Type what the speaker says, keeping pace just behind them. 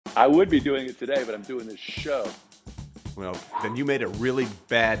I would be doing it today, but I'm doing this show. Well, then you made a really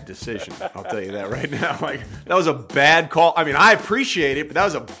bad decision. I'll tell you that right now. Like, that was a bad call. I mean, I appreciate it, but that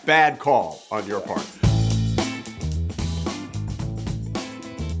was a bad call on your part.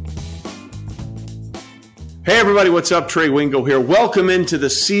 Hey, everybody. What's up? Trey Wingo here. Welcome into the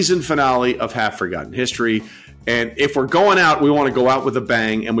season finale of Half Forgotten History. And if we're going out, we want to go out with a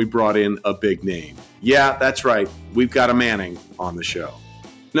bang, and we brought in a big name. Yeah, that's right. We've got a Manning on the show.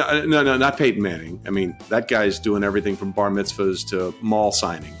 No, not Peyton Manning. I mean, that guy's doing everything from bar mitzvahs to mall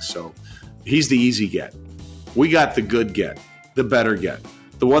signings. So he's the easy get. We got the good get, the better get,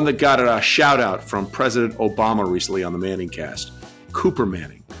 the one that got a shout out from President Obama recently on the Manning cast, Cooper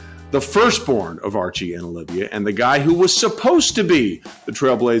Manning, the firstborn of Archie and Olivia, and the guy who was supposed to be the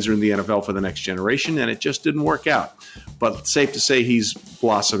trailblazer in the NFL for the next generation, and it just didn't work out. But it's safe to say he's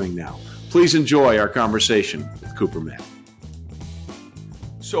blossoming now. Please enjoy our conversation with Cooper Manning.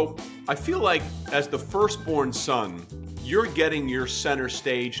 So I feel like as the firstborn son, you're getting your center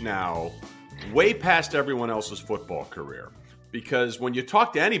stage now way past everyone else's football career. Because when you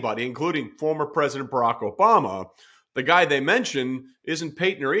talk to anybody, including former President Barack Obama, the guy they mention isn't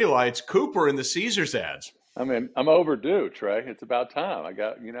Peyton or Eli, it's Cooper in the Caesars ads. I mean, I'm overdue, Trey. It's about time. I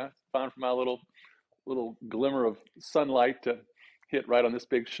got, time for my little glimmer of sunlight to hit right on this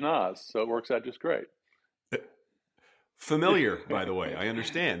big schnoz. So it works out just great. Familiar, by the way, I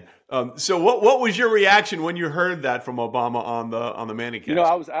understand. So what was your reaction when you heard that from Obama on the Manning cast?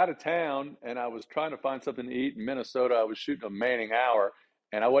 I was out of town and I was trying to find something to eat in Minnesota. I was shooting a Manning hour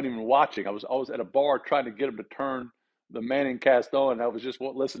and I wasn't even watching. I was at a bar trying to get him to turn the Manning cast on. And I was just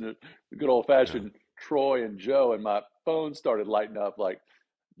listening to the good old fashioned Troy and Joe, and my phone started lighting up like,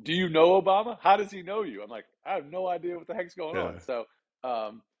 "Do you know Obama? How does he know you?" I'm like, I have no idea what the heck's going on. So,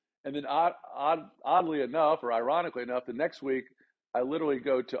 and then oddly enough, or ironically enough, the next week I literally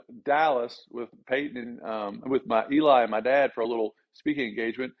go to Dallas with Peyton and with my Eli and my dad for a little speaking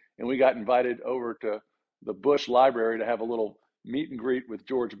engagement, and we got invited over to the Bush Library to have a little meet and greet with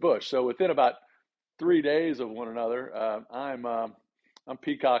George Bush. So within about 3 days of one another, I'm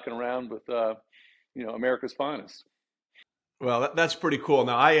peacocking around with America's finest. Well, that's pretty cool.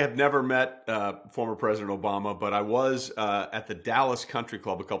 Now, I have never met former President Obama, but I was at the Dallas Country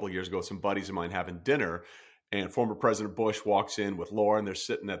Club a couple of years ago with some buddies of mine having dinner, and former President Bush walks in with Laura, and they're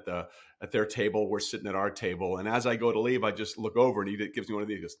sitting at their table. We're sitting at our table, and as I go to leave, I just look over, and he gives me one of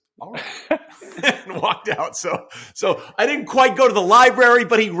these. He goes, "All right," and walked out. So I didn't quite go to the library,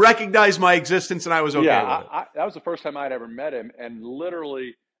 but he recognized my existence, and I was okay with it. That was the first time I'd ever met him, and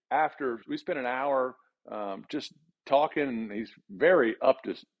literally after we spent an hour just talking, and he's very up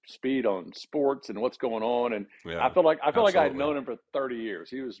to speed on sports and what's going on. And I feel like I had known him for 30 years.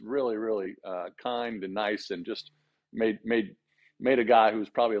 He was really, really kind and nice, and just made a guy who was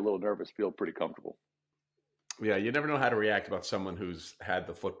probably a little nervous feel pretty comfortable. Yeah, you never know how to react about someone who's had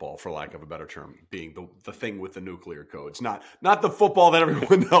the football, for lack of a better term, being the thing with the nuclear codes. Not the football that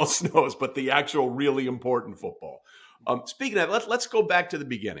everyone else knows, but the actual really important football. Speaking of that, let's go back to the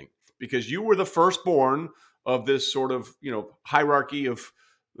beginning, because you were the firstborn of this sort of, hierarchy of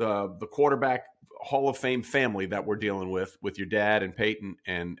the quarterback Hall of Fame family that we're dealing with your dad and Peyton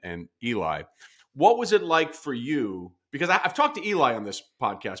and Eli. What was it like for you? Because I've talked to Eli on this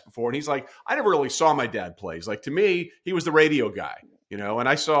podcast before, and he's like, I never really saw my dad play. He's like, to me, he was the radio guy, and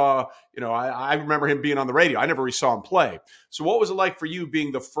I saw, I remember him being on the radio. I never really saw him play. So what was it like for you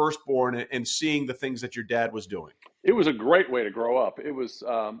being the firstborn and seeing the things that your dad was doing? It was a great way to grow up. It was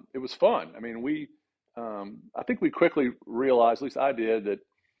fun. I mean, I think we quickly realized, at least I did, that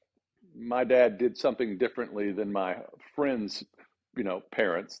my dad did something differently than my friends,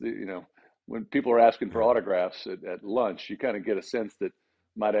 parents. When people are asking for autographs at lunch, you kind of get a sense that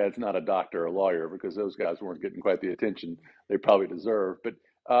my dad's not a doctor or a lawyer, because those guys weren't getting quite the attention they probably deserve.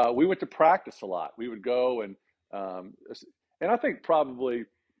 But we went to practice a lot. We would go and I think probably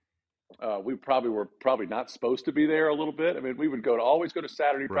we were not supposed to be there a little bit. I mean, we would always go to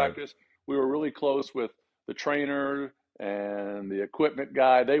Saturday practice. We were really close with the trainer and the equipment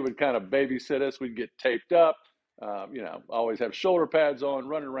guy. They would kind of babysit us. We'd get taped up, always have shoulder pads on,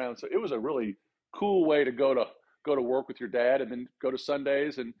 running around. So it was a really cool way to go to work with your dad, and then go to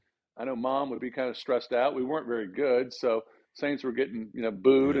Sundays. And I know Mom would be kind of stressed out. We weren't very good, so Saints were getting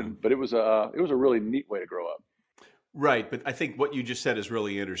booed, but it was a really neat way to grow up. Right, but I think what you just said is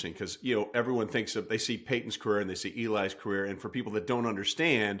really interesting, because everyone thinks they see Peyton's career and they see Eli's career, and for people that don't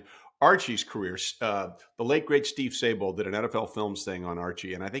understand Archie's career, the late great Steve Sabol did an NFL Films thing on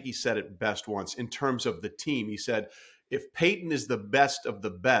Archie, and I think he said it best once in terms of the team. He said, if Peyton is the best of the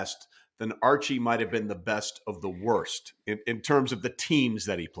best, then Archie might have been the best of the worst in terms of the teams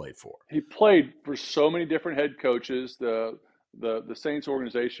that he played for. He played for so many different head coaches. The Saints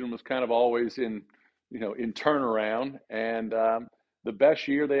organization was kind of always in turnaround, and the best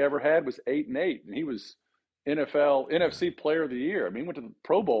year they ever had was 8-8, and he was NFC Player of the Year. I mean, he went to the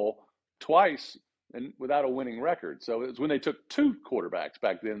Pro Bowl twice and without a winning record. So it was when they took two quarterbacks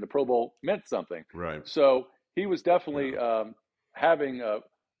back then. The Pro Bowl meant something. Right. So he was definitely having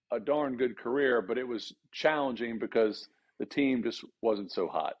a darn good career, but it was challenging because the team just wasn't so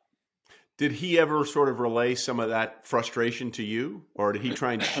hot. Did he ever sort of relay some of that frustration to you, or did he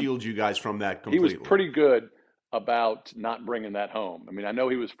try and shield you guys from that completely? He was pretty good about not bringing that home. I mean, I know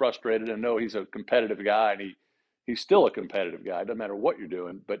he was frustrated. I know he's a competitive guy, and he's still a competitive guy. It doesn't matter what you're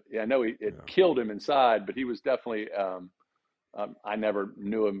doing. But I know it killed him inside, but he was definitely I never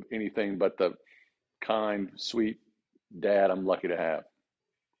knew him anything but the kind, sweet dad I'm lucky to have.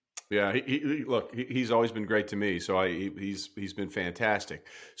 Yeah, he's always been great to me. So he's been fantastic.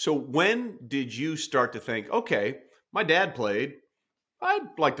 So when did you start to think, okay, my dad played,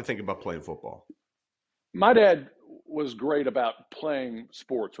 I'd like to think about playing football? My dad was great about playing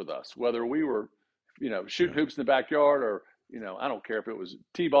sports with us, whether we were, shooting hoops in the backyard or, I don't care if it was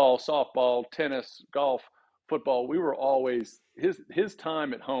t-ball, softball, tennis, golf, football. We were always, his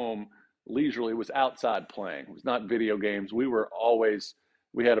time at home leisurely was outside playing. It was not video games.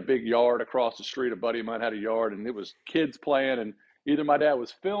 We had a big yard across the street. A buddy of mine had a yard, and it was kids playing, and either my dad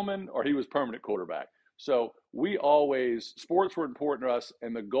was filming or he was permanent quarterback. So sports were important to us,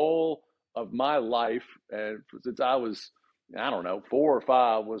 and the goal of my life, and since I was, 4 or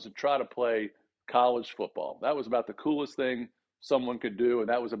 5, was to try to play college football. That was about the coolest thing someone could do, and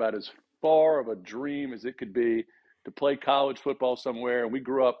that was about as far of a dream as it could be to play college football somewhere. And we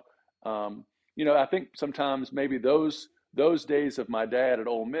grew up, I think sometimes maybe those days of my dad at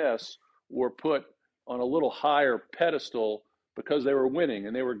Ole Miss were put on a little higher pedestal because they were winning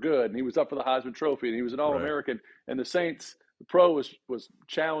and they were good, and he was up for the Heisman Trophy and he was an All-American. Right. And the Saints, the pro was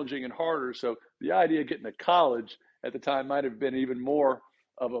challenging and harder. So the idea of getting to college at the time might have been even more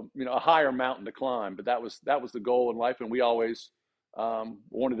of a higher mountain to climb. But that was the goal in life, and we always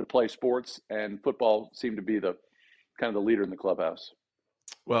wanted to play sports, and football seemed to be the kind of the leader in the clubhouse.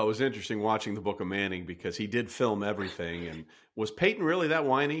 Well, it was interesting watching the Book of Manning because he did film everything. And was Peyton really that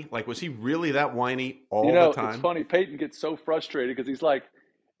whiny? Like, was he really that whiny all the time? It's funny. Peyton gets so frustrated because he's like,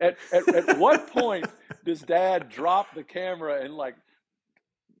 at what point does Dad drop the camera and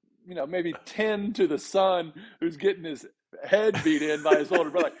maybe tend to the son who's getting his head beat in by his older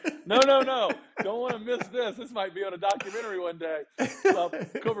brother? No, don't want to miss this. This might be on a documentary one day. Well,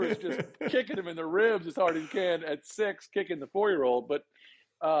 Cooper is just kicking him in the ribs as hard as he can at 6, kicking the 4-year-old. But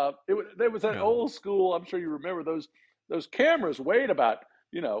there was that old school. I'm sure you remember those cameras weighed about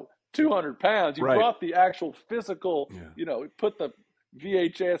 200 pounds. You brought the actual physical. Put the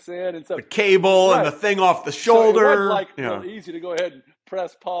VHS in and stuff. The cable and the thing off the shoulder. So it wasn't really easy to go ahead and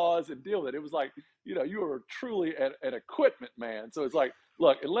press pause and deal with it. It was like you were truly an equipment man. So it's like,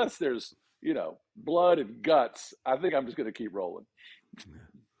 look, unless there's blood and guts, I think I'm just going to keep rolling.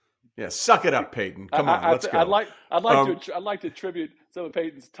 Yeah, suck it up, Peyton. Come on, let's go. I'd like to attribute some of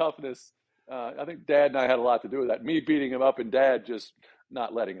Peyton's toughness. I think Dad and I had a lot to do with that. Me beating him up and Dad just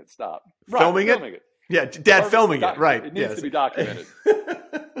not letting it stop. Filming it. Yeah, Dad filming it. Right. It needs to be documented.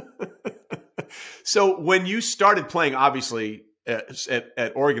 So when you started playing, obviously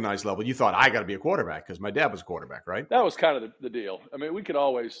at organized level, you thought, I got to be a quarterback because my dad was a quarterback, right? That was kind of the deal. I mean, we could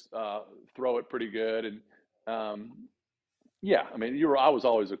always throw it pretty good, and I was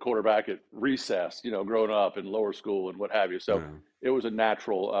always a quarterback at recess, growing up in lower school and what have you. So it was a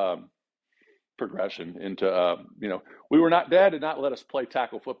natural progression into, Dad did not let us play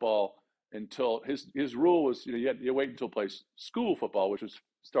tackle football until his rule was, you wait until play school football, which was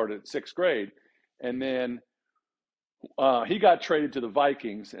started at 6th grade. And then he got traded to the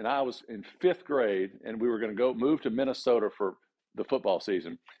Vikings, and I was in 5th grade, and we were going to move to Minnesota for the football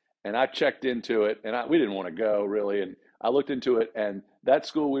season. And I checked into it, and we didn't want to go really. And I looked into it, and that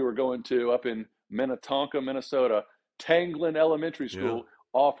school we were going to up in Minnetonka, Minnesota, Tanglin Elementary School,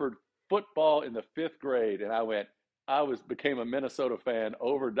 offered football in the 5th grade. And I became a Minnesota fan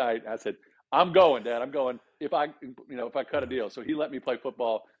overnight. I said, I'm going, Dad. I'm going if I cut a deal. So he let me play tackle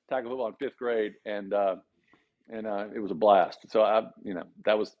football in 5th grade, and it was a blast. So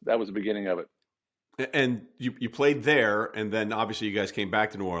that was the beginning of it. And you played there, and then obviously you guys came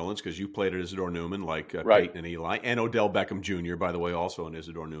back to New Orleans because you played at Isidore Newman, like Peyton and Eli, and Odell Beckham Jr., by the way, also an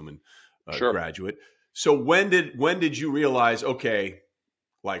Isidore Newman graduate. So when did you realize, okay,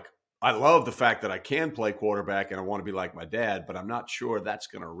 like I love the fact that I can play quarterback and I want to be like my dad, but I'm not sure that's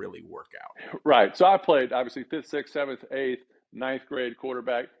going to really work out. Right. So I played obviously fifth, sixth, seventh, eighth, ninth grade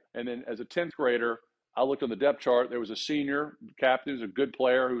quarterback, and then as a 10th grader, I looked on the depth chart. There was a senior captain who's a good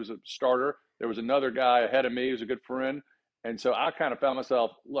player who was a starter. There was another guy ahead of me who's a good friend, and so I kind of found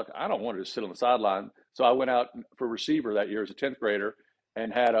myself, look, I don't want to just sit on the sideline. So I went out for receiver that year as a 10th grader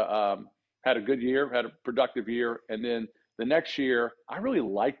and had a good year, had a productive year, and then the next year I really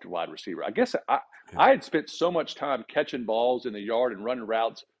liked wide receiver. I guess I had spent so much time catching balls in the yard and running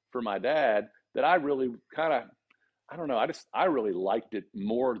routes for my dad that I really kind of, I don't know, I really liked it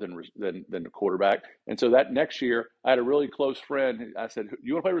more than the quarterback. And so that next year, I had a really close friend. I said,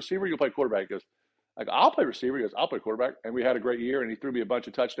 "You want to play receiver? You want to play quarterback?" He goes, "Like I'll play receiver." He goes, "I'll play quarterback." And we had a great year, and he threw me a bunch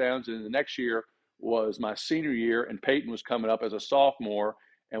of touchdowns. And the next year was my senior year, and Peyton was coming up as a sophomore,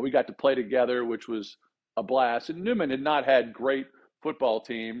 and we got to play together, which was a blast. And Newman had not had great football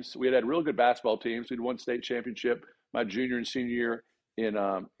teams. We had real good basketball teams. We'd won state championship my junior and senior year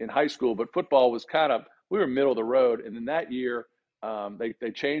in high school, but football was kind of, we were middle of the road. And then that year,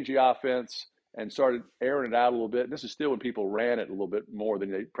 they changed the offense and started airing it out a little bit. And this is still when people ran it a little bit more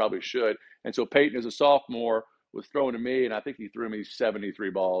than they probably should. And so Peyton, as a sophomore, was throwing to me, and I think he threw me 73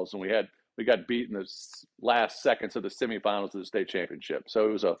 balls, and we got beat in the last seconds of the semifinals of the state championship. So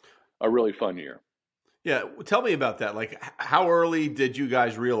it was a really fun year. Yeah, tell me about that. Like, how early did you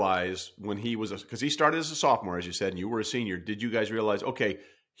guys realize when he was because he started as a sophomore, as you said, and you were a senior? Did you guys realize, okay,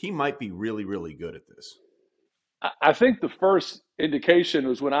 he might be really, really good at this? I think the first indication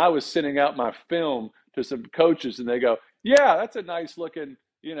was when I was sending out my film to some coaches, and they go, "Yeah, that's a nice looking,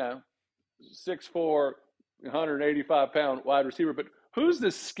 6'4", 185-pound wide receiver, but who's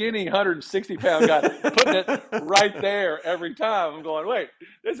this skinny 160-pound guy putting it right there every time?" I'm going, "Wait,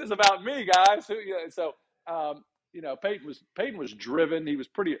 this is about me, guys." So, Peyton was driven. He's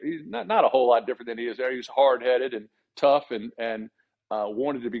not a whole lot different than he is there. He was hard headed and tough, and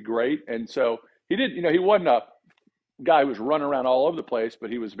wanted to be great. And so he wasn't a guy who was running around all over the place, but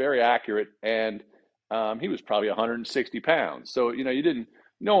he was very accurate, and he was probably 160 pounds. So,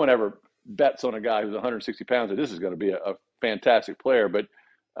 no one ever bets on a guy who's 160 pounds that this is going to be a fantastic player. But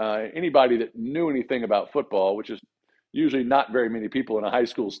anybody that knew anything about football, which is usually not very many people in a high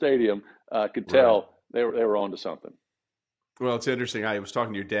school stadium, could tell they were onto something. Well, it's interesting. I was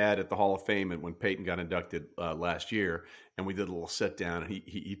talking to your dad at the Hall of Fame and when Peyton got inducted last year, and we did a little sit down, and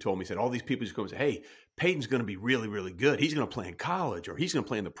he told me, he said, all these people just come and say, "Hey, Peyton's going to be really, really good. He's going to play in college, or he's going to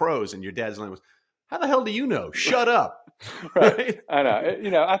play in the pros." And your dad's line was, "How the hell do you know? Shut up." Right. I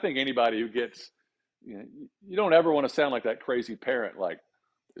know. I think anybody who gets, you don't ever want to sound like that crazy parent, like,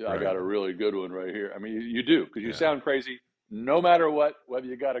 "I got a really good one right here." I mean, you do, because you sound crazy no matter what, whether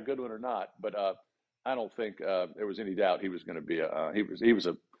you got a good one or not. But I don't think there was any doubt he was going to be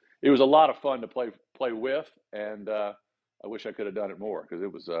it was a lot of fun to play with, and I wish I could have done it more, because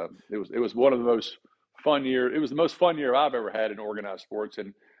it was one of the most fun year. It was the most fun year I've ever had in organized sports,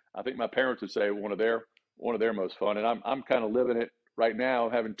 and I think my parents would say one of their most fun. And I'm kind of living it right now,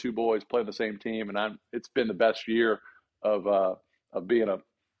 having two boys playing the same team, and it's been the best year of being a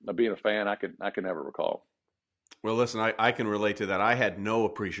fan I can ever recall. Well, listen, I can relate to that. I had no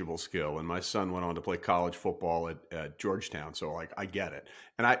appreciable skill, and my son went on to play college football at Georgetown. So, like, I get it.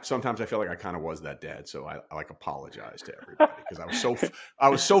 And sometimes I feel like I kind of was that dad. So I apologize to everybody, because I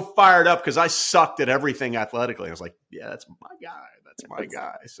was so fired up because I sucked at everything athletically. I was like, yeah, that's my guy. That's my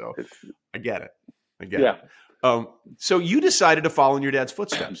guy. So I get it. It. So you decided to follow in your dad's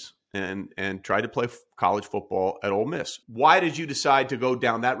footsteps and try to play college football at Ole Miss. Why did you decide to go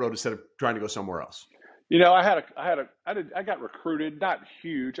down that road instead of trying to go somewhere else? I got recruited, not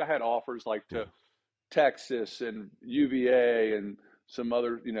huge. I had offers like to Texas and UVA and some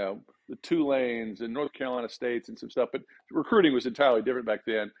other, the Tulanes and North Carolina States and some stuff. But recruiting was entirely different back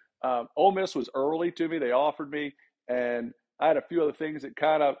then. Ole Miss was early to me. They offered me, and I had a few other things that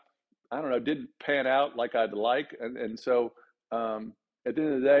kind of, I don't know, didn't pan out like I'd like. And so at the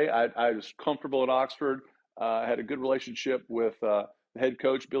end of the day, I was comfortable at Oxford. I had a good relationship with the head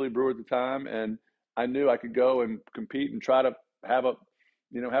coach, Billy Brewer, at the time, and I knew I could go and compete and try to have a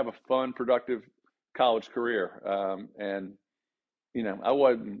fun, productive college career. I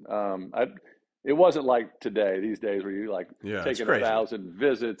wasn't, it wasn't like today, these days, where you taking 1,000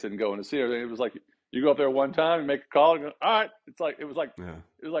 visits and going to see everything. It was like, you go up there one time and make a call and go, all right. It was like,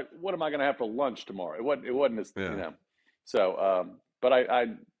 what am I going to have for lunch tomorrow? It wasn't as, so, but I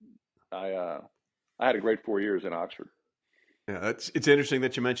had a great 4 years in Oxford. Yeah, it's interesting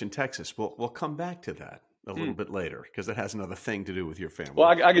that you mentioned Texas. We'll come back to that a little bit later, because that has another thing to do with your family. Well,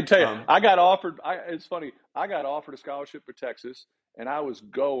 I can tell you, I got offered. It's funny. I got offered a scholarship for Texas, and I was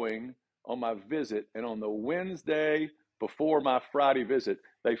going on my visit. And on the Wednesday before my Friday visit,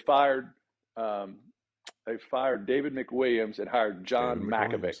 um, they fired David McWilliams and hired David John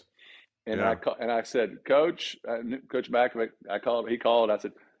Mackovic. McWilliams. And Yeah. I said, Coach, Coach Mackovic, I called. He called. I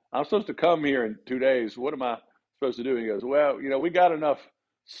said, I'm supposed to come here in 2 days. What am I supposed to do? And he goes, well, we got enough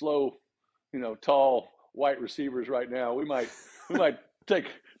slow, tall white receivers right now. We might take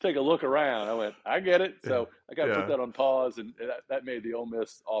a look around. I went, I get it. Yeah. So I got to put Yeah. that on pause, and that made the Ole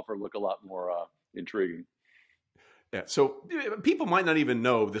Miss offer look a lot more intriguing. Yeah. So people might not even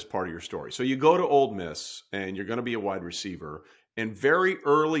know this part of your story. So you go to Ole Miss and you're going to be a wide receiver. And very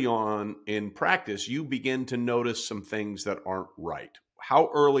early on in practice, you begin to notice some things that aren't right. How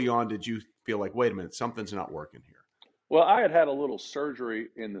early on did you feel like, wait a minute, something's not working here? Well, I had a little surgery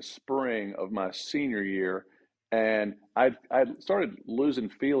in the spring of my senior year, and I started losing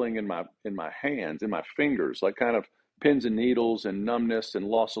feeling in my hands, in my fingers, like kind of pins and needles and numbness, and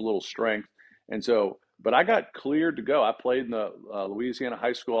lost a little strength. And so, but I got cleared to go. I played in the Louisiana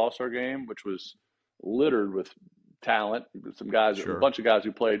High School All-Star game, which was littered with talent. A Sure. bunch of guys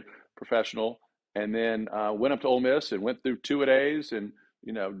who played professional, and then went up to Ole Miss and went through two-a-days, and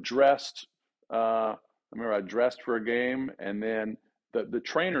dressed. I remember I dressed for a game, and then the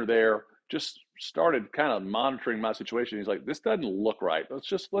trainer there just started kind of monitoring my situation. He's like, "This doesn't look right.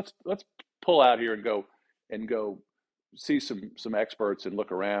 Let's pull out here and go see some experts and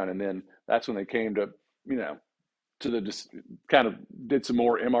look around." And then that's when they came to you know to the just kind of did some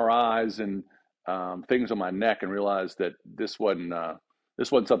more MRIs and things on my neck, and realized that this wasn't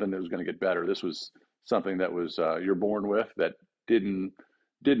something that was going to get better. This was something that was you're born with, that didn't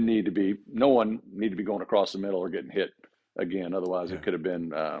didn't need to be. No one needed to be going across the middle or getting hit again. Otherwise, it Yeah. could have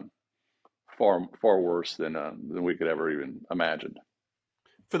been far worse than we could ever even imagine.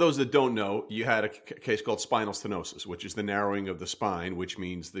 For those that don't know, you had a case called spinal stenosis, which is the narrowing of the spine, which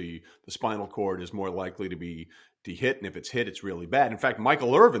means the spinal cord is more likely to hit, and if it's hit, it's really bad. In fact,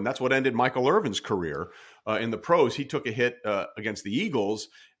 Michael Irvin, that's what ended Michael Irvin's career in the pros. He took a hit against the Eagles,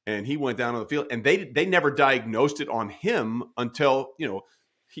 and he went down on the field, and they never diagnosed it on him until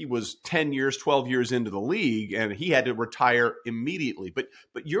he was 10 years, 12 years into the league, and he had to retire immediately. But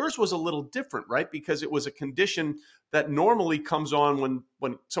yours was a little different, right? Because it was a condition that normally comes on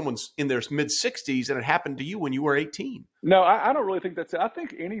when someone's in their mid 60s, and it happened to you when you were 18. No, I don't really think that's it. I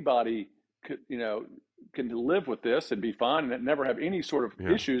think anybody could, can live with this and be fine and never have any sort of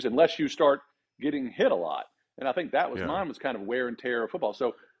Yeah. issues unless you start getting hit a lot. And I think that was Yeah. mine, was kind of wear and tear of football.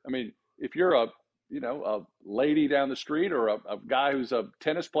 So, I mean, if you're a lady down the street, or a guy who's a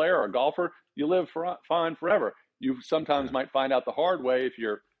tennis player or a golfer, you live fine forever. You sometimes Yeah. might find out the hard way if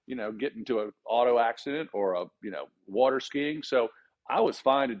you're, get into an auto accident or water skiing. So I was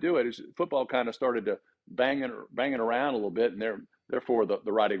fine to do it. Football kind of started to banging around a little bit, and therefore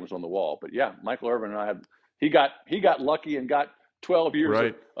the writing was on the wall. But yeah, Michael Irvin and I he got lucky and got 12 years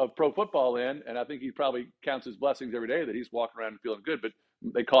Right. of pro football in, and I think he probably counts his blessings every day that he's walking around and feeling good. But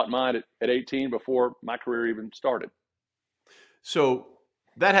they caught mine at 18 before my career even started. So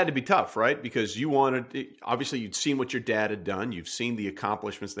that had to be tough, right? Because obviously you'd seen what your dad had done. You've seen the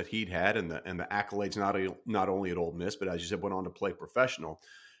accomplishments that he'd had, and the accolades, not only at Ole Miss, but as you said, went on to play professional.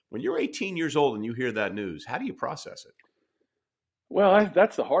 When you're 18 years old and you hear that news, how do you process it? Well,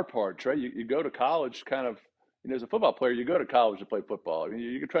 that's the hard part, Trey. You go to college kind of, as a football player, you go to college to play football. I mean,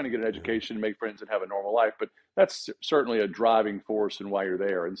 you're trying to get an Yeah. education, make friends, and have a normal life, but that's certainly a driving force in why you're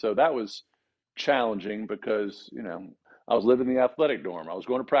there. And so that was challenging because, I was living in the athletic dorm. I was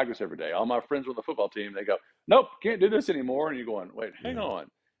going to practice every day. All my friends were on the football team. They go, nope, can't do this anymore. And you're going, wait, hang Yeah.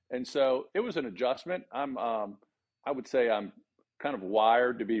 on. And so it was an adjustment. I would say I'm kind of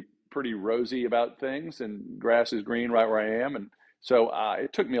wired to be pretty rosy about things, and grass is green right where I am. And so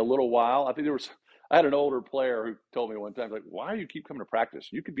it took me a little while. I had an older player who told me one time, like, why do you keep coming to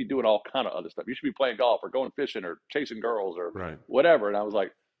practice? You could be doing all kind of other stuff. You should be playing golf or going fishing or chasing girls or Right. whatever. And I was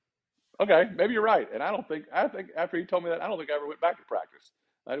like, okay, maybe you're right. And I think after he told me that, I don't think I ever went back to practice.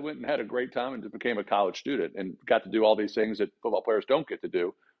 I went and had a great time and just became a college student and got to do all these things that football players don't get to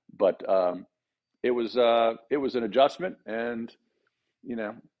do. But it was an adjustment, and you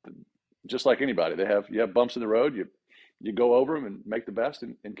know, just like anybody, you have bumps in the road. You go over them and make the best,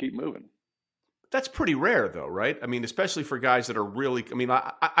 and keep moving. That's pretty rare, though, right? I mean, especially for guys that are really. I mean,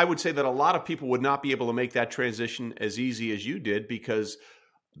 I would say that a lot of people would not be able to make that transition as easy as you did, because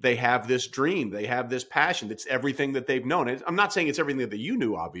they have this dream, they have this passion. It's everything that they've known. I'm not saying it's everything that you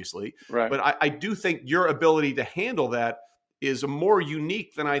knew, obviously, Right. but I do think your ability to handle that is more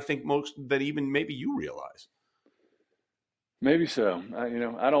unique than I think most, that even maybe you realize. Maybe so.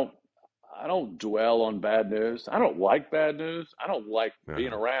 I don't. I don't dwell on bad news. I don't like bad news. I don't like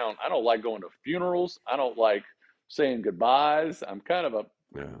being Yeah. around. I don't like going to funerals. I don't like saying goodbyes. I'm kind of a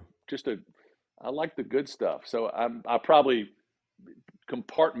Yeah. just a I like the good stuff. So I probably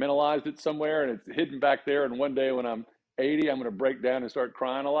compartmentalized it somewhere and it's hidden back there. And one day when I'm 80, I'm going to break down and start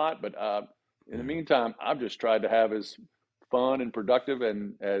crying a lot. But in the Yeah. meantime, I've just tried to have as fun and productive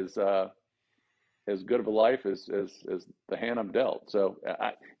and as good of a life as the hand I'm dealt. So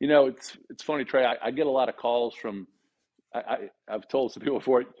it's funny, Trey. I get a lot of calls from. I've told some people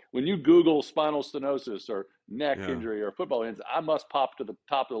before, when you Google spinal stenosis or neck Yeah. injury or football injury, I must pop to the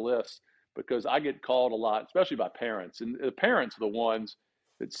top of the list because I get called a lot, especially by parents. And the parents are the ones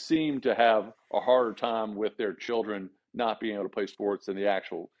that seem to have a harder time with their children not being able to play sports than the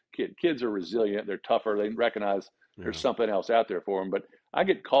actual kid. Kids are resilient, they're tougher, they recognize there's Yeah. something else out there for them. But I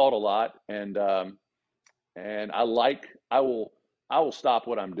get called a lot, and I will stop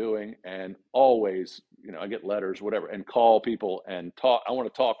what I'm doing and always, I get letters, whatever, and call people and talk. I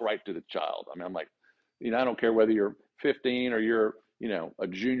want to talk right to the child. I mean, I'm like, I don't care whether you're 15 or you're, a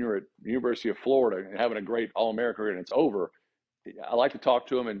junior at University of Florida and having a great All-American and it's over. I like to talk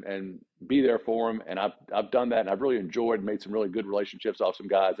to them and be there for them. And I've done that and I've really enjoyed, made some really good relationships off some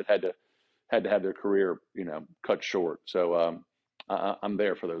guys that had to have their career, cut short. So I'm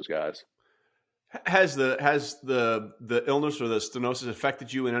there for those guys. Has the illness or the stenosis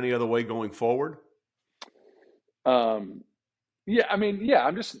affected you in any other way going forward? Um, Yeah, I mean, yeah,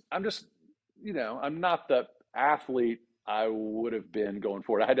 I'm just, I'm not the athlete I would have been going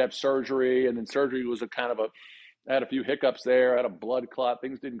forward. I had to have surgery, and then surgery was a kind of I had a few hiccups there. I had a blood clot.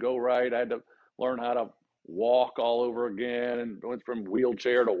 Things didn't go right. I had to learn how to walk all over again, and went from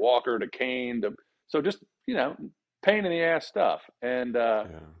wheelchair to walker to cane to so just pain in the ass stuff. And Yeah.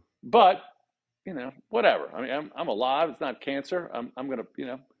 but whatever. I mean, I'm alive. It's not cancer. I'm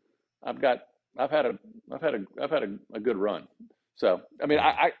gonna I've got I've had a I've had a good run. So I mean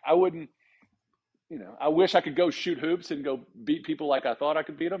Yeah. I wouldn't I wish I could go shoot hoops and go beat people like I thought I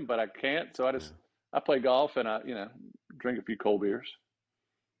could beat them, but I can't. So Yeah. I play golf and I drink a few cold beers.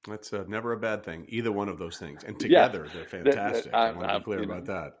 That's never a bad thing. Either one of those things, and Yeah, together they're that fantastic. I want to be clear about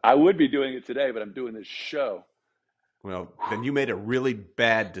that. I would be doing it today, but I'm doing this show. Well, then you made a really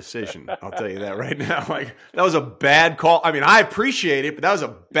bad decision. I'll tell you that right now. Like that was a bad call. I mean, I appreciate it, but that was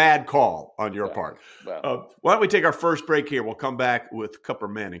a bad call on your Well, part. well, Why don't we take our first break here? We'll come back with Cupper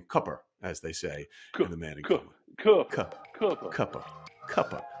Manning, Cupper, as they say in Cup, the Manning cup, family. cup, Cupper, cup. Cupper,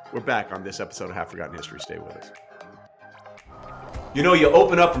 Cupper. We're back on this episode of Half Forgotten History. Stay with us. You know, you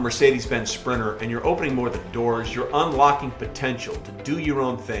open up a Mercedes-Benz Sprinter and you're opening more than doors. You're unlocking potential to do your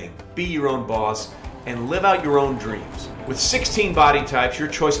own thing, be your own boss, and live out your own dreams. With 16 body types, your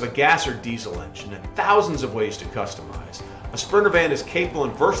choice of a gas or diesel engine, and thousands of ways to customize, a Sprinter van is capable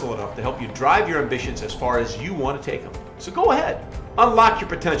and versatile enough to help you drive your ambitions as far as you want to take them. So go ahead, unlock your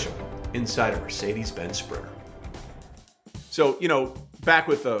potential inside a Mercedes-Benz Sprinter. So, back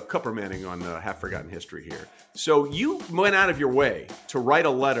with Cupper Manning on Half Forgotten History here. So you went out of your way to write a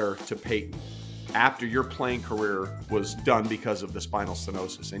letter to Peyton after your playing career was done because of the spinal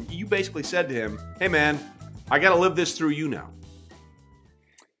stenosis. And you basically said to him, hey, man, I got to live this through you now.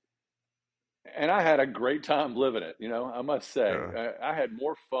 And I had a great time living it. I must say, Uh, I had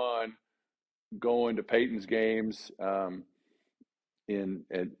more fun going to Peyton's games in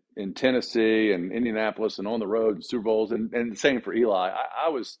Tennessee and Indianapolis and on the road and Super Bowls and the same for Eli. I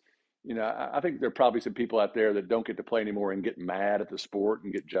was, I think there are probably some people out there that don't get to play anymore and get mad at the sport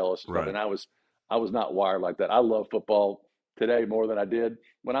and get jealous and stuff. right. And I was not wired like that. I love football today more than I did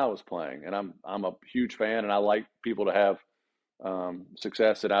when I was playing, and I'm a huge fan, and I like people to have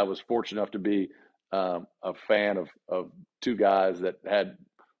success. And I was fortunate enough to be a fan of two guys that had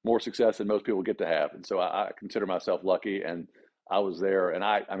more success than most people get to have, and so I consider myself lucky. And I was there, and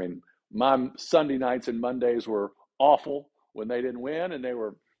I mean, my Sunday nights and Mondays were awful when they didn't win, and they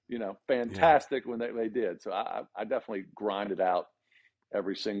were Yeah. fantastic when they did. So I definitely grinded out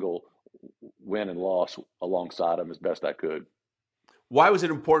every single win and loss alongside them as best I could. Why was it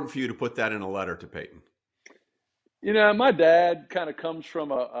important for you to put that in a letter to Peyton? My dad kind of comes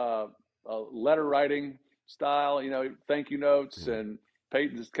from a letter writing style, thank you notes, Yeah. and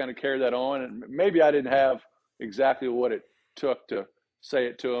Peyton just kind of carried that on. And maybe I didn't have exactly what it took to say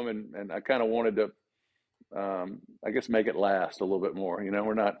it to him, and I kind of wanted to, I guess, make it last a little bit more.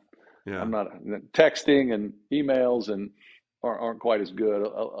 Yeah. I'm not texting and emails and aren't quite as good.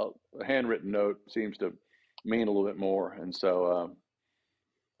 A handwritten note seems to mean a little bit more, and so.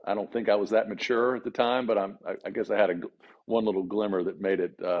 I don't think I was that mature at the time, but I guess I had one little glimmer that made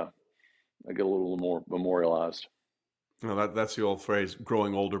it I get a little more memorialized. Well, that's the old phrase,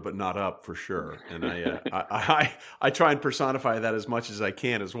 growing older but not up, for sure. And I try and personify that as much as I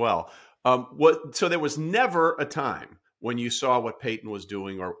can as well. So there was never a time when you saw what Peyton was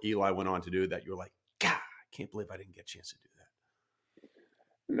doing or Eli went on to do that you were like, God, I can't believe I didn't get a chance to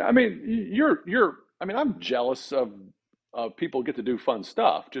do I mean, I mean, I'm jealous of people get to do fun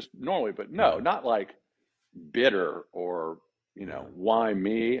stuff just normally, but that. no, not like bitter or, Yeah. why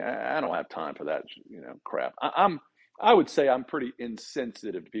me? I don't have time for that, crap. I would say I'm pretty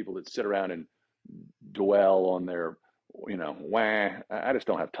insensitive to people that sit around and dwell on their, wah. I just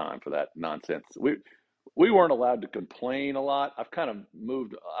don't have time for that nonsense. We weren't allowed to complain a lot. I've kind of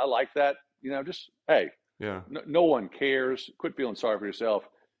moved. I like that. Just hey, Yeah. no one cares. Quit feeling sorry for yourself.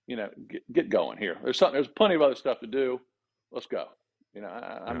 Get going here. There's plenty of other stuff to do. Let's go. I'm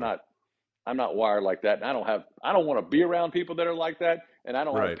Yeah. not. I'm not wired like that. And I don't want to be around people that are like that. And I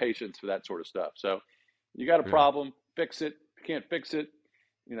don't have Right. patience for that sort of stuff. So you got a Yeah. problem, fix it. If you can't fix it,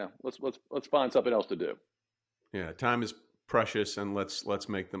 let's find something else to do. Yeah. Time is precious, and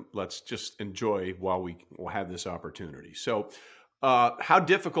let's just enjoy while we will have this opportunity. So, how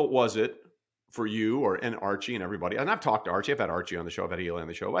difficult was it for you and Archie and everybody? And I've talked to Archie. I've had Archie on the show. I've had Eli on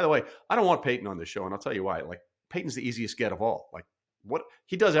the show. By the way, I don't want Peyton on the show, and I'll tell you why. Like, Peyton's the easiest get of all. Like, what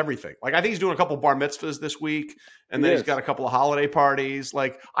he does everything. Like, I think he's doing a couple bar mitzvahs this week, and He then he's got is. a couple of holiday parties.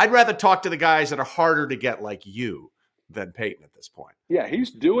 Like, I'd rather talk to the guys that are harder to get, like you, than Peyton at this point. Yeah, he's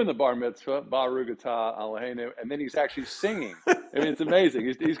doing the bar mitzvah, Barugata Alahenu, and then he's actually singing. I mean, it's amazing.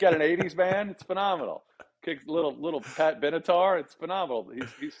 He's got an '80s band. It's phenomenal. Kicks little Pat Benatar. It's phenomenal.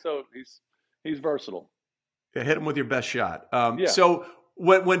 He's versatile. Yeah, hit him with your best shot. Yeah, So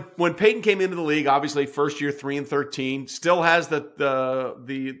when Peyton came into the league, obviously first year 3-13, still has the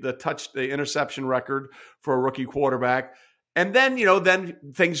interception record for a rookie quarterback. And then then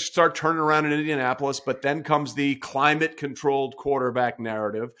things start turning around in Indianapolis. But then comes the climate controlled quarterback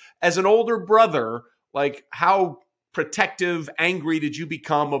narrative. As an older brother, like how protective, angry did you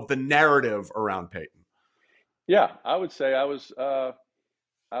become of the narrative around Peyton? yeah. I would say I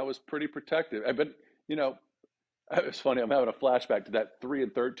was pretty protective. But you know, it's funny. I'm having a flashback to that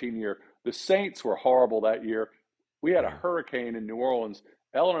 3-13 year. The Saints were horrible that year. We had a Yeah, hurricane in New Orleans.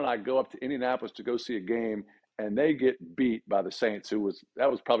 Ellen and I go up to Indianapolis to go see a game, and they get beat by the Saints,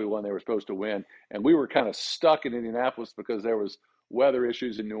 that was probably one they were supposed to win. And we were kind of stuck in Indianapolis because there was weather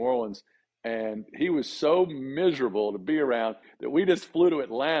issues in New Orleans. And he was so miserable to be around that we just flew to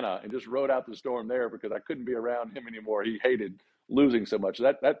Atlanta and just rode out the storm there because I couldn't be around him anymore. He hated losing so much.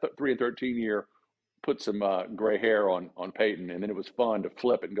 That 3-13 year put some gray hair on Peyton, and then it was fun to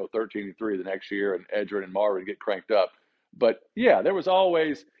flip it and go 13-3 the next year, and Edgerrin and Marvin get cranked up. But yeah, there was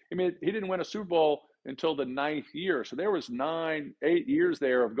always. I mean, he didn't win a Super Bowl until the ninth year, so there was 8 years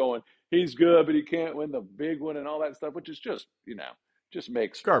there of going. He's good, but he can't win the big one and all that stuff, which is just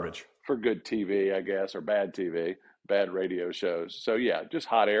makes garbage. for good TV, I guess, or bad TV, bad radio shows. So yeah, just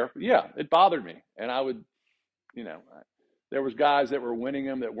hot air. Yeah, it bothered me, and I would, you know, there was guys that were winning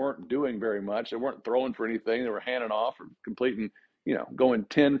them that weren't doing very much. They weren't throwing for anything. They were handing off or completing, going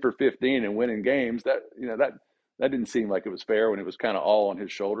 10 for 15 and winning games. That didn't seem like it was fair when it was kind of all on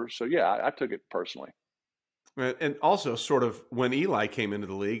his shoulders. So yeah, I took it personally. And also, sort of, when Eli came into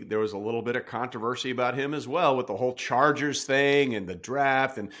the league, there was a little bit of controversy about him as well with the whole Chargers thing and the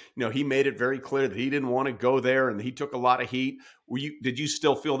draft. And he made it very clear that he didn't want to go there, and he took a lot of heat. Did you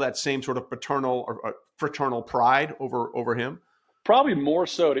still feel that same sort of paternal or fraternal pride over him? Probably more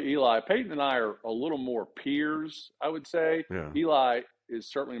so to Eli. Peyton and I are a little more peers, I would say. Yeah. Eli is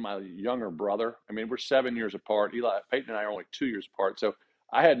certainly my younger brother. I mean, we're 7 years apart. Peyton and I are only 2 years apart. So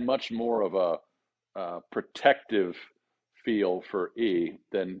I had much more of a protective feel for E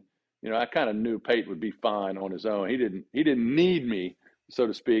than I kind of knew Peyton would be fine on his own. He didn't need me, so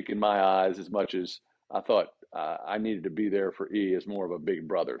to speak, in my eyes as much as I thought I needed to be there for E as more of a big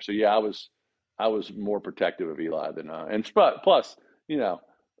brother. So yeah, I was more protective of Eli than and plus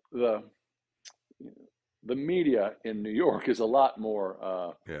the the media in New York Yeah. is a lot more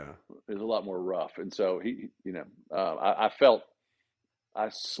rough, and so I felt I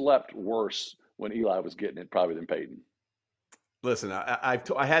slept worse when Eli was getting it probably than Peyton. Listen, I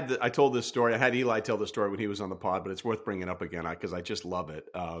told this story. I had Eli tell the story when he was on the pod, but it's worth bringing up again because I just love it.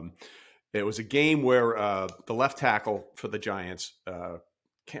 It was a game where the left tackle for the Giants,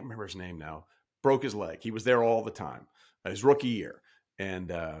 can't remember his name now, broke his leg. He was there all the time, his rookie year.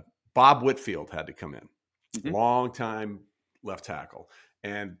 And Bob Whitfield had to come in, Hmm. long time left tackle.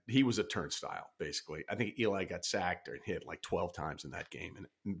 And he was a turnstile, basically. I think Eli got sacked or hit like 12 times in that game.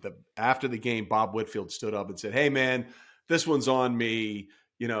 And after the game, Bob Whitfield stood up and said, "Hey, man, this one's on me.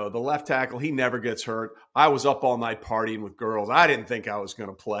 the left tackle, he never gets hurt. I was up all night partying with girls. I didn't think I was going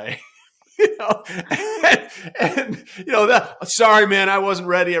to play. Sorry, man, I wasn't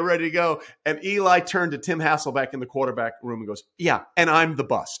ready. I'm ready to go. And Eli turned to Tim Hasselbeck in the quarterback room and goes, yeah, and I'm the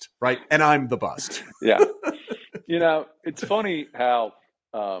bust, right? And I'm the bust. Yeah. It's funny how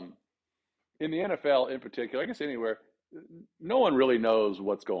in the NFL in particular, I guess anywhere, no one really knows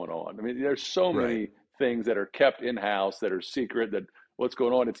what's going on. I mean, there's so many things that are kept in-house that are secret, that what's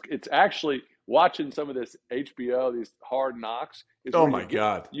going on. It's actually watching some of this HBO, these Hard Knocks. Oh my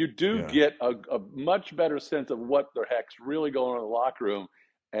God. You do get a much better sense of what the heck's really going on in the locker room.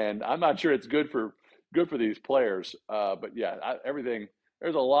 And I'm not sure it's good for these players. But yeah, everything,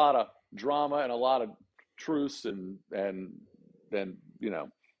 there's a lot of drama and a lot of truths and then,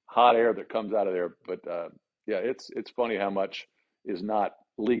 hot air that comes out of there. But yeah, it's funny how much is not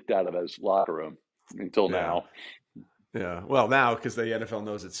leaked out of this locker room until now. Yeah, well, now because the NFL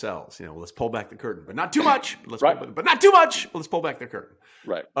knows it sells. Let's pull back the curtain, but not too much. But not too much. Let's pull back the curtain.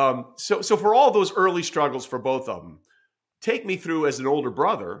 Right. So for all those early struggles for both of them, take me through as an older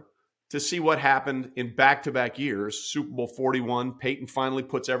brother to see what happened in back-to-back years. Super Bowl 41, Peyton finally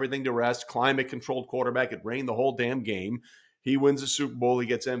puts everything to rest. Climate-controlled quarterback. It rained the whole damn game. He wins the Super Bowl. He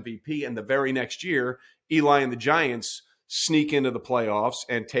gets MVP, and the very next year, Eli and the Giants sneak into the playoffs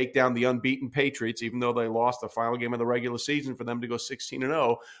and take down the unbeaten Patriots, even though they lost the final game of the regular season for them to go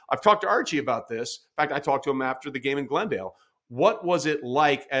 16-0. I've talked to Archie about this. In fact, I talked to him after the game in Glendale. What was it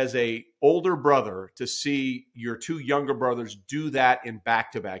like as a older brother to see your two younger brothers do that in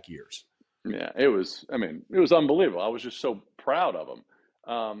back-to-back years? Yeah, it was unbelievable. I was just so proud of them.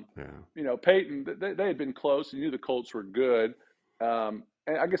 Peyton, they had been close. You knew the Colts were good.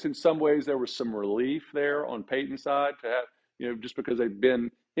 And I guess in some ways there was some relief there on Peyton's side to have, just because they've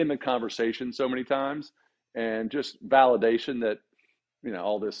been in the conversation so many times, and just validation that,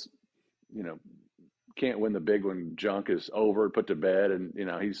 all this, can't win the big one junk is over, put to bed. And,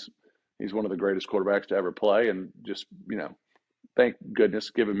 he's one of the greatest quarterbacks to ever play. And just, thank goodness,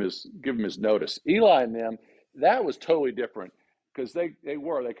 give him his notice. Eli and them, that was totally different because they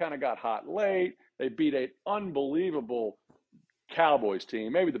kind of got hot late. They beat an unbelievable Cowboys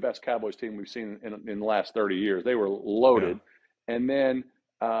team, maybe the best Cowboys team we've seen in the last 30 years. They were loaded. Yeah. And then,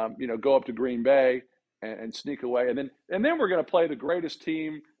 go up to Green Bay and sneak away. And then we're going to play the greatest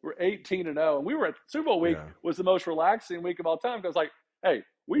team. We're 18-0. And we were at Super Bowl week was the most relaxing week of all time. Because hey,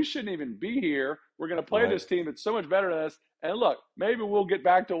 we shouldn't even be here. We're going to play this team that's so much better than us. And look, maybe we'll get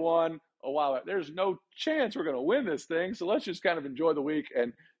back to one a while. There's no chance we're going to win this thing. So let's just kind of enjoy the week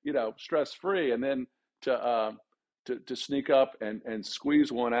and, stress free. And then to sneak up and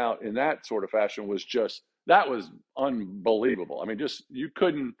squeeze one out in that sort of fashion that was unbelievable. I mean, just, you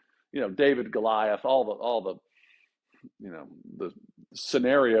couldn't, David, Goliath, all the the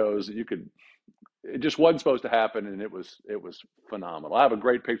scenarios that it just wasn't supposed to happen. And it was phenomenal. I have a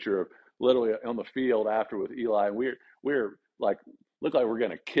great picture of literally on the field after with Eli, and we're like, look like we're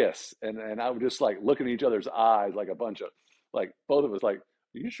going to kiss. And I was just looking at each other's eyes, like a bunch of, both of us, are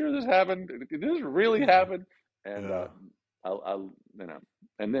you sure this happened? Did this really happen? And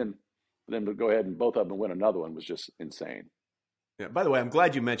and then to go ahead and both of them win another one was just insane. Yeah. By the way, I'm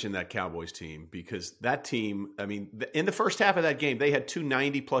glad you mentioned that Cowboys team, because that team, I mean, in the first half of that game, they had 2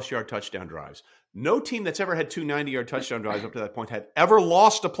 90-plus yard touchdown drives. No team that's ever had 2 90-yard touchdown drives up to that point had ever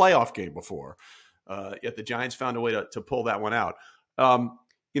lost a playoff game before. Yet the Giants found a way to pull that one out.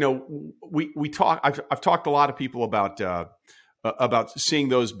 We talk. I've talked to a lot of people about seeing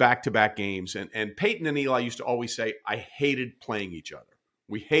those back-to-back games. And Peyton and Eli used to always say, I hated playing each other.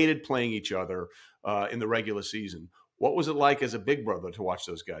 We hated playing each other in the regular season. What was it like as a big brother to watch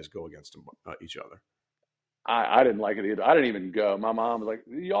those guys go against each other? I didn't like it either. I didn't even go. My mom was like,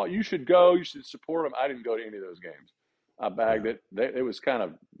 y'all, you should go. You should support them. I didn't go to any of those games. I bagged it. It was kind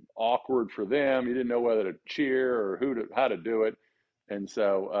of awkward for them. You didn't know whether to cheer or how to do it. And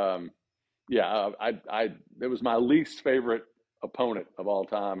so, it was my least favorite opponent of all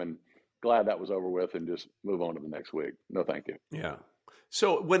time, and glad that was over with and just move on to the next week. No, thank you. Yeah.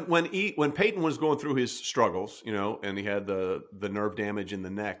 So when Peyton was going through his struggles, and he had the nerve damage in the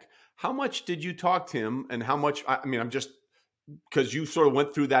neck, how much did you talk to him, and how much? I mean, I'm just because you sort of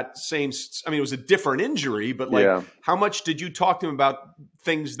went through that same. I mean, it was a different injury, but how much did you talk to him about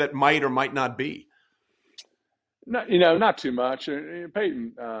things that might or might not be? Not too much.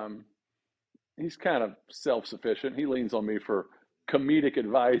 Peyton, he's kind of self-sufficient. He leans on me for comedic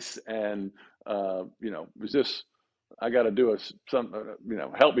advice, and was this, I got to do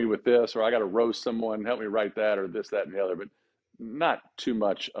help me with this, or I got to roast someone, help me write that, or this, that, and the other, but not too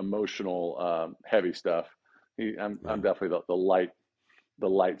much emotional, heavy stuff. I'm definitely the light the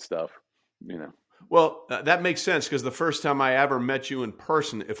light stuff, you know. Well, that makes sense because the first time I ever met you in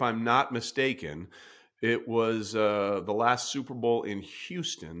person, if I'm not mistaken, it was the last Super Bowl in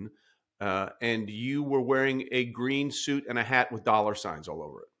Houston, and you were wearing a green suit and a hat with dollar signs all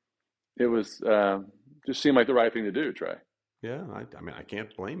over it. It was just seemed like the right thing to do, Trey. Yeah, I mean, I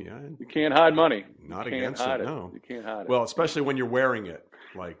can't blame you. You can't hide money. Not You can't against hide it, it. no. You can't hide it. Well, especially when you're wearing it,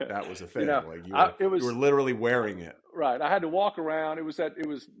 like that was a thing. Like it was you were literally wearing it. right. I had to walk around. It was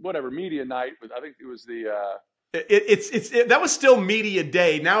whatever media night, but I think it was the That was still media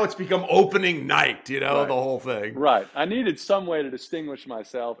day. Now it's become opening night. You know, right. the whole thing. Right. I needed some way to distinguish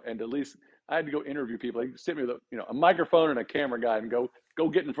myself, and at least I had to go interview people. They sent me a microphone and a camera guy, and go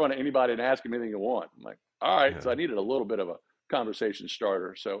get in front of anybody and ask them anything you want. I'm like, all right. Yeah. So I needed a little bit of a conversation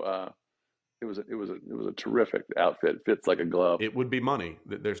starter. So it was a terrific outfit. It fits like a glove. It would be money.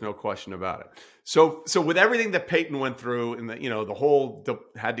 There's no question about it. So with everything that Peyton went through, and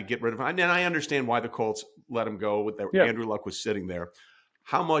had to get rid of him, and I understand why the Colts let him go. Andrew Luck was sitting there.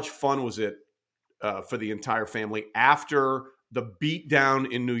 How much fun was it for the entire family after the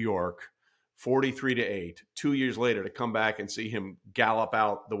beatdown in New York, 43-8, 2 years later, to come back and see him gallop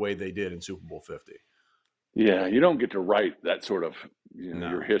out the way they did in Super Bowl 50? Yeah, you don't get to write that sort of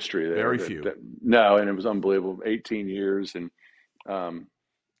your history there. Very few. No, and it was unbelievable. 18 years, and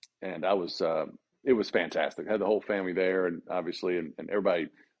I was it was fantastic. I had the whole family there, and obviously, and everybody.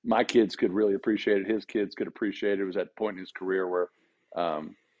 My kids could really appreciate it. His kids could appreciate it. It was at the point in his career where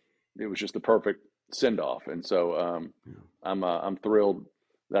it was just the perfect send off, and so I'm thrilled.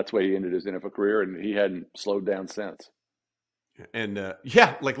 That's why he ended his NFL career, and he hadn't slowed down since. And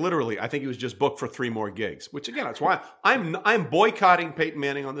like literally, I think he was just booked for 3 more gigs. Which again, that's why I'm boycotting Peyton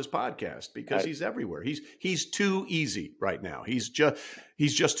Manning on this podcast, because he's everywhere. He's too easy right now. He's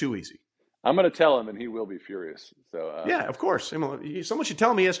just too easy. I'm going to tell him, and he will be furious. So yeah, of course. Someone should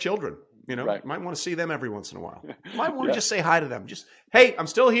tell him he has children. Right. Might want to see them every once in a while. Might want to just say hi to them. Just, hey, I'm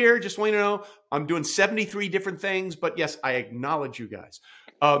still here. Just want you to know I'm doing 73 different things, but yes, I acknowledge you guys.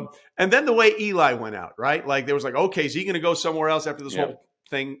 And then the way Eli went out, right? Like there was like, okay, is he going to go somewhere else after this whole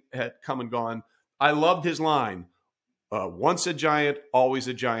thing had come and gone? I loved his line. Once a giant, always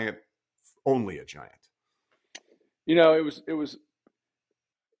a giant, only a giant.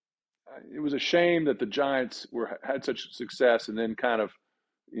 It was a shame that the Giants had such success and then kind of,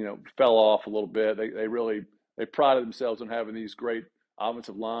 fell off a little bit. They prided themselves on having these great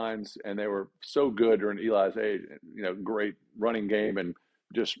offensive lines, and they were so good during Eli's age. Great running game and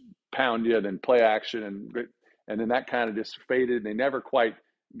just pound you, then play action, and then that kind of just faded. And they never quite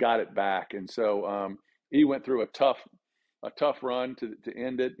got it back, and so he went through a tough run to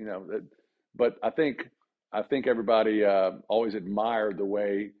end it. But I think everybody always admired the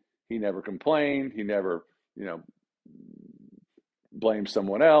way he never complained. He never, blamed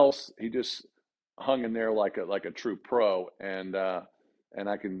someone else. He just hung in there like a true pro, and I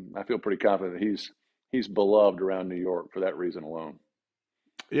feel pretty confident that he's beloved around New York for that reason alone.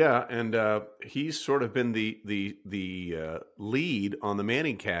 Yeah, and he's sort of been the lead on the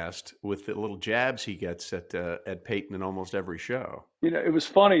Manning cast with the little jabs he gets at Peyton in almost every show. It was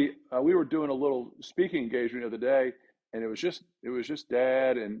funny. We were doing a little speaking engagement the other day, and it was just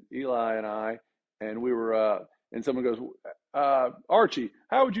Dad and Eli and I, and we were and someone goes, Archie,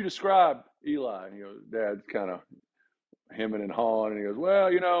 how would you describe Eli? And he goes, Dad's kind of hemming and hawing, and he goes, well,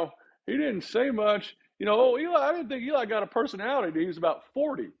 he didn't say much. Eli, I didn't think Eli got a personality. He was about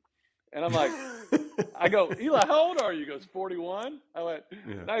 40. And I'm like, I go, Eli, how old are you? He goes, 41. I went,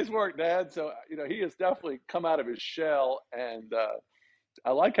 nice work, Dad. So, he has definitely come out of his shell. And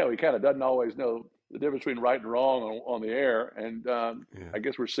I like how he kind of doesn't always know the difference between right and wrong on the air. And I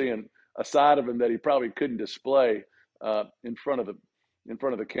guess we're seeing a side of him that he probably couldn't display in front of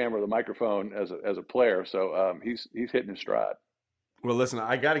the camera, the microphone as a player. So he's hitting his stride. Well, listen,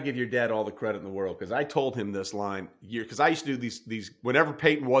 I got to give your dad all the credit in the world, because I told him this line because I used to do these whenever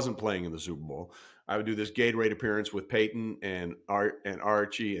Peyton wasn't playing in the Super Bowl. I would do this Gatorade appearance with Peyton and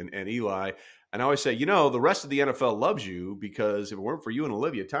Archie and Eli. And I always say, the rest of the NFL loves you, because if it weren't for you and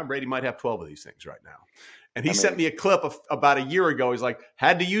Olivia, Tom Brady might have 12 of these things right now. And he sent me a clip of about a year ago. He's like,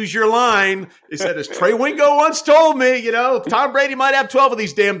 had to use your line. He said, as Trey Wingo once told me, Tom Brady might have 12 of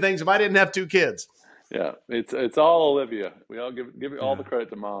these damn things if I didn't have 2 kids. Yeah, it's all Olivia. We all give all the credit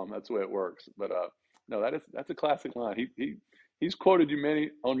to Mom. That's the way it works. But no, that's a classic line. He's quoted you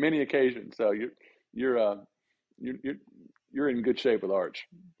on many occasions. So you're in good shape with Arch.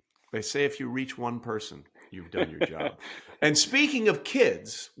 They say if you reach one person, you've done your job. And speaking of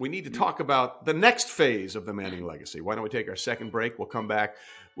kids, we need to talk about the next phase of the Manning legacy. Why don't we take our second break? We'll come back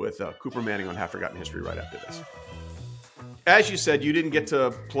with Cooper Manning on Half Forgotten History right after this. as you said, you didn't get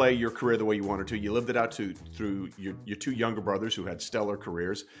to play your career the way you wanted to. You lived it out through your two younger brothers who had stellar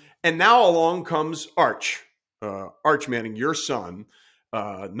careers. And now along comes Arch, Arch Manning, your son,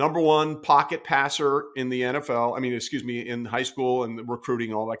 number one pocket passer in the NFL. I mean, excuse me, in high school and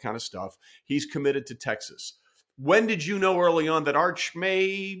recruiting, all that kind of stuff. He's committed to Texas. When did you know early on that Arch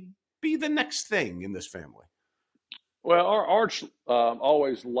may be the next thing in this family? Well, our Arch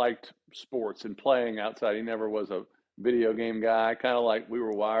always liked sports and playing outside. He never was a video game guy. Kind of like we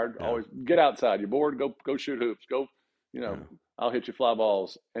were wired. Yeah, Always get outside. You're bored, go shoot hoops. Go, yeah, I'll hit you fly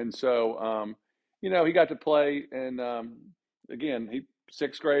balls. And so, he got to play. And again, he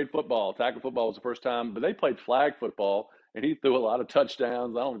sixth grade football, tackle football was the first time. But they played flag football, and he threw a lot of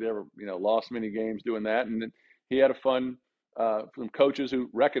touchdowns. I don't think he ever lost many games doing that. And then he had a fun from coaches who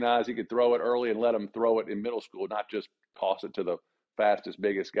recognized he could throw it early and let him throw it in middle school, not just toss it to the fastest,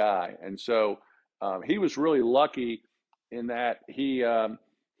 biggest guy. And so he was really lucky in that he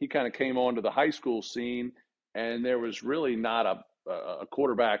kind of came onto the high school scene, and there was really not a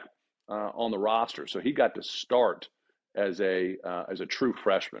quarterback on the roster, so he got to start as a true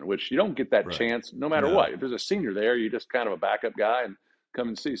freshman, which you don't get that right. chance no matter No, what. If there's a senior there, you're just kind of a backup guy and come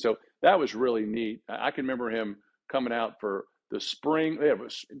and see. So that was really neat. I can remember him coming out for the spring. Yeah, it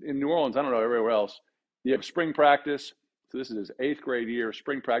was in New Orleans. I don't know everywhere else. You have spring practice. So this is his eighth grade year of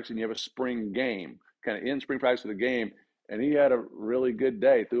spring practice, and you have a spring game, kind of in spring practice of the game. And he had a really good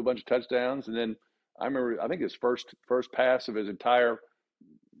day, threw a bunch of touchdowns, and then I remember I think his first pass of his entire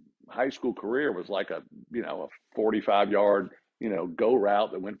high school career was like a 45-yard go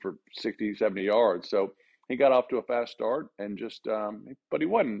route that went for 60, 70 yards. So he got off to a fast start and just but he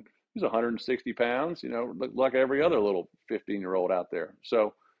was 160 pounds, like every yeah. other little 15-year-old out there.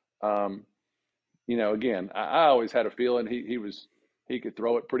 So again, I always had a feeling he could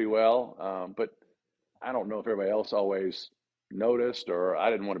throw it pretty well, but I don't know if everybody else always noticed, or I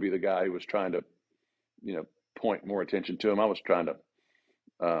didn't want to be the guy who was trying to you know point more attention to him. I was trying to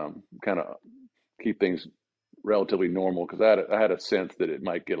kind of keep things relatively normal because I had a sense that it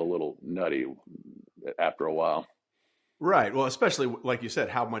might get a little nutty after a while. Right. Well, especially like you said,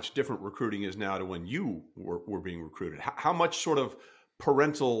 how much different recruiting is now to when you were being recruited. How much sort of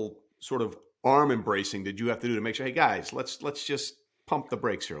parental sort of arm embracing did you have to do to make sure, hey guys, let's just pump the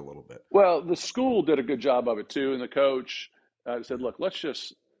brakes here a little bit. Well, the school did a good job of it too, and the coach said, "Look, let's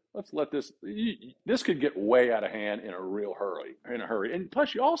let this could get way out of hand in a real hurry, And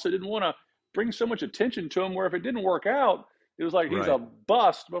plus, you also didn't want to bring so much attention to him, where if it didn't work out, it was like he's a Right.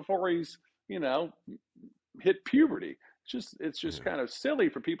 bust before he's you know hit puberty. It's just Yeah. kind of silly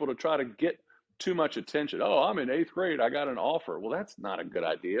for people to try to get too much attention. Oh, I'm in eighth grade. I got an offer. Well, that's not a good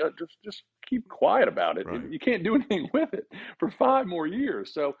idea. Just keep quiet about it. Right. You can't do anything with it for 5 more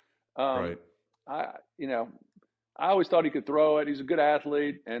years. So, um, Right. I you know I always thought he could throw it. He's a good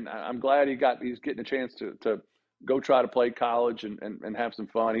athlete, and I'm glad he's getting a chance to go try to play college and have some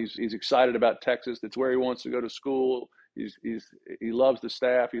fun. He's excited about Texas. That's where he wants to go to school. He loves the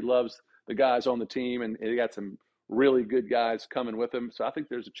staff. He loves the guys on the team, and he got some really good guys coming with him. So I think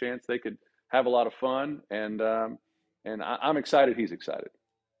there's a chance they could have a lot of fun, and I'm excited. He's excited.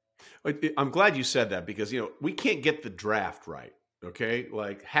 I'm glad you said that because we can't get the draft right. Okay,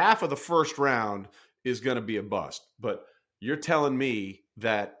 like half of the first round is going to be a bust, but you're telling me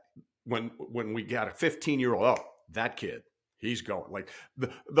that when we got a 15-year-old, oh, that kid, he's going like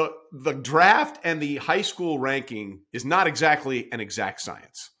the draft and the high school ranking is not exactly an exact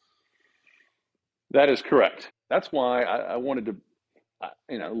science. That is correct. That's why I wanted to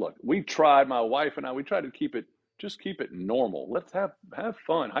look, my wife and we tried to keep it normal. Let's have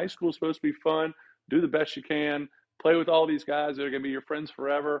fun. High school's supposed to be fun. Do the best you can. Play with all these guys that are going to be your friends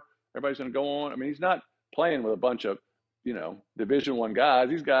forever. Everybody's going to go on. I mean, he's not playing with a bunch of, Division One guys.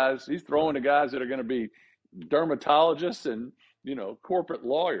 These guys, he's throwing Right. to guys that are going to be dermatologists and, corporate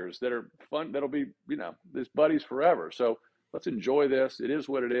lawyers that are fun. That'll be, his buddies forever. So let's enjoy this. It is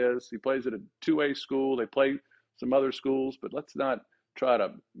what it is. He plays at a two-A school. They play some other schools, but let's not try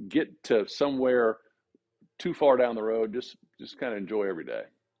to get to somewhere too far down the road. Just kind of enjoy every day.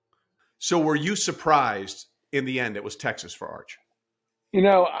 So were you surprised in the end it was Texas for Arch?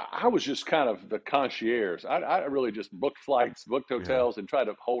 I was just kind of the concierge. I really just booked flights, booked Yeah. hotels, and tried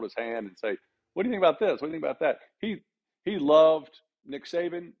to hold his hand and say, "What do you think about this? What do you think about that?" He loved Nick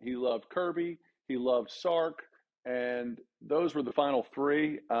Saban. He loved Kirby. He loved Sark, and those were the final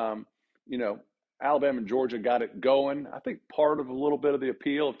three. You know, Alabama and Georgia got it going. I think part of a little bit of the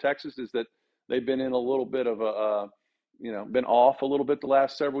appeal of Texas is that they've been in a little bit of been off a little bit the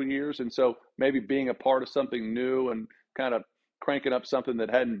last several years, and so maybe being a part of something new and kind of cranking up something that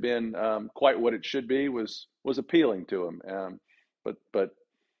hadn't been quite what it should be was appealing to him. But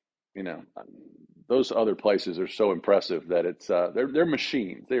those other places are so impressive that it's they're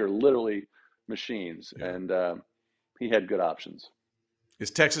machines. They are literally machines, and he had good options. Is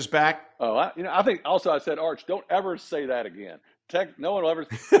Texas back? Oh, I think also I said, Arch, don't ever say that again. No one will ever.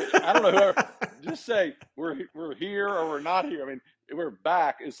 I don't know whoever. Just say we're here or we're not here. I mean, we're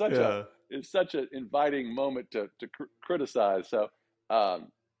back. It's such an inviting moment to criticize. So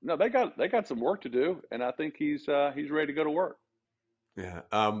no, they got some work to do, and I think he's ready to go to work. Yeah.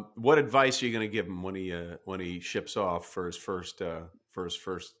 What advice are you going to give him when he ships off for his first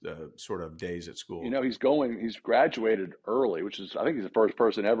sort of days at school? He's graduated early, which is, I think he's the first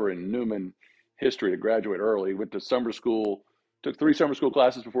person ever in Newman history to graduate early. He went to summer school, took 3 summer school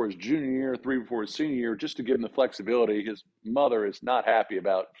classes before his junior year, 3 before his senior year, just to give him the flexibility. His mother is not happy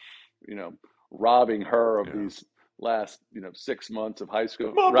about, robbing her of these last, 6 months of high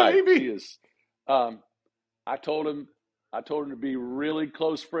school. Oh, right. Baby. He is. I told him to be really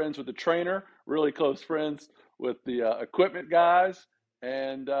close friends with the trainer, really close friends with the equipment guys,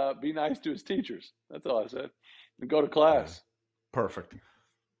 and be nice to his teachers. That's all I said. And go to class. Yeah. Perfect.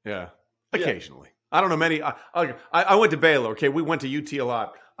 Yeah. Occasionally. Yeah. I don't know many. I went to Baylor. Okay. We went to UT a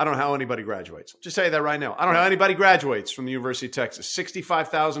lot. I don't know how anybody graduates. Just say that right now. I don't know how anybody graduates from the University of Texas.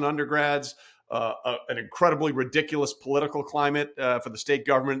 65,000 undergrads, an incredibly ridiculous political climate for the state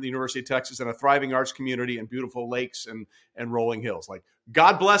government at the University of Texas, and a thriving arts community and beautiful lakes and rolling hills. Like,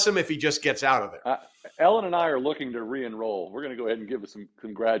 God bless him if he just gets out of there. Ellen and I are looking to re-enroll. We're going to go ahead and give us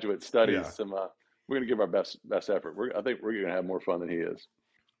some graduate studies. Yeah. We're going to give our best effort. I think we're going to have more fun than he is.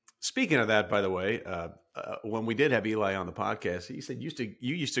 Speaking of that, by the way, when we did have Eli on the podcast, he said you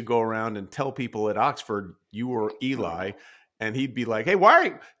used to go around and tell people at Oxford you were Eli. And he'd be like, "Hey,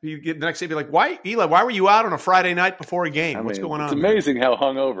 the next day he'd be like, why, Eli? Why were you out on a Friday night before a game? What's going on?" It's amazing how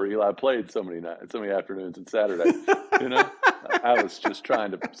hungover Eli played so many afternoons and Saturdays. I was just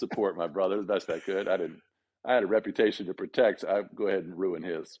trying to support my brother the best I could. I had a reputation to protect. So I'd go ahead and ruin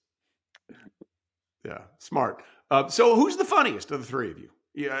his. Yeah, smart. So who's the funniest of the three of you?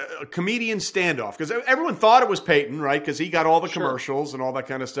 Yeah, a comedian standoff, because everyone thought it was Peyton, right? Because he got all the commercials and all that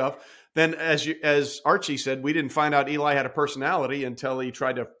kind of stuff. Then, as Archie said, we didn't find out Eli had a personality until he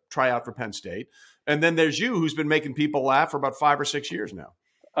tried to try out for Penn State. And then there's you, who's been making people laugh for about 5 or 6 years now.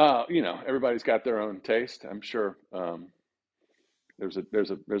 Everybody's got their own taste. I'm sure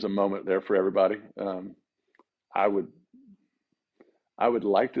there's a moment there for everybody. I would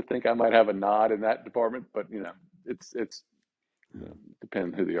like to think I might have a nod in that department, but it's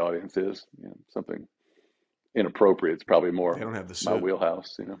depends who the audience is. Something inappropriate is probably more. They don't have the suit. My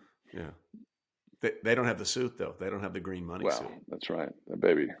wheelhouse. Yeah. They don't have the suit though. They don't have the green money suit. That's right,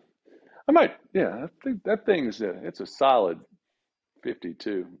 baby. I might. Yeah, I think that thing's it's a solid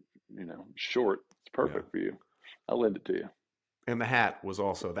 52. Short. It's perfect for you. I'll lend it to you. And the hat was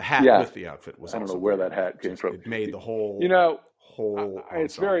also with the outfit was. I don't know where that hat came from. It made the whole. Whole.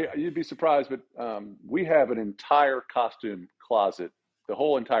 It's very. You'd be surprised, but we have an entire costume closet. The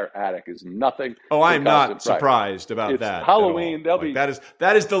whole entire attic is nothing. Oh, I'm not surprised about that. Halloween.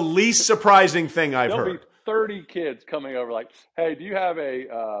 That is the least surprising thing I've heard. There'll be 30 kids coming over, like, "Hey, do you have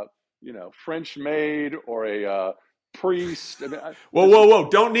a French maid or a priest?" Whoa!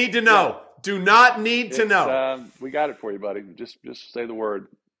 Don't need to know. Yeah. Do not need to know. We got it for you, buddy. Just say the word.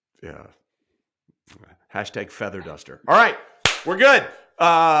 Yeah. Hashtag feather duster. All right. We're good.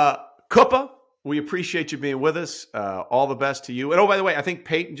 Koopa, we appreciate you being with us. All the best to you. And by the way, I think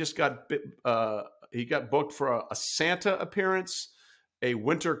Peyton just got booked for a Santa appearance, a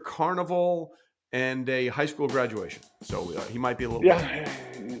winter carnival, and a high school graduation. So he might be a little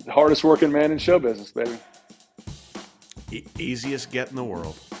the hardest working man in show business, baby. Easiest get in the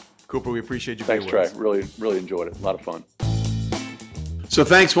world. Cooper, we appreciate you being with us. Thanks, Trey. Really, really enjoyed it. A lot of fun. So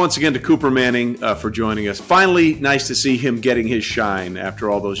thanks once again to Cooper Manning for joining us. Finally, nice to see him getting his shine after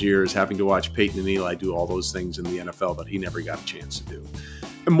all those years, having to watch Peyton and Eli do all those things in the NFL that he never got a chance to do.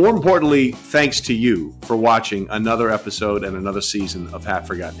 And more importantly, thanks to you for watching another episode and another season of Half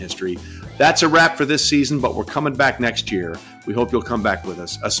Forgotten History. That's a wrap for this season, but we're coming back next year. We hope you'll come back with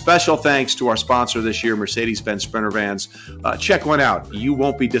us. A special thanks to our sponsor this year, Mercedes-Benz Sprinter Vans. Check one out. You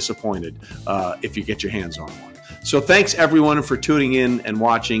won't be disappointed if you get your hands on one. So thanks, everyone, for tuning in and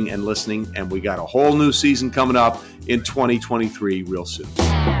watching and listening. And we got a whole new season coming up in 2023 real soon.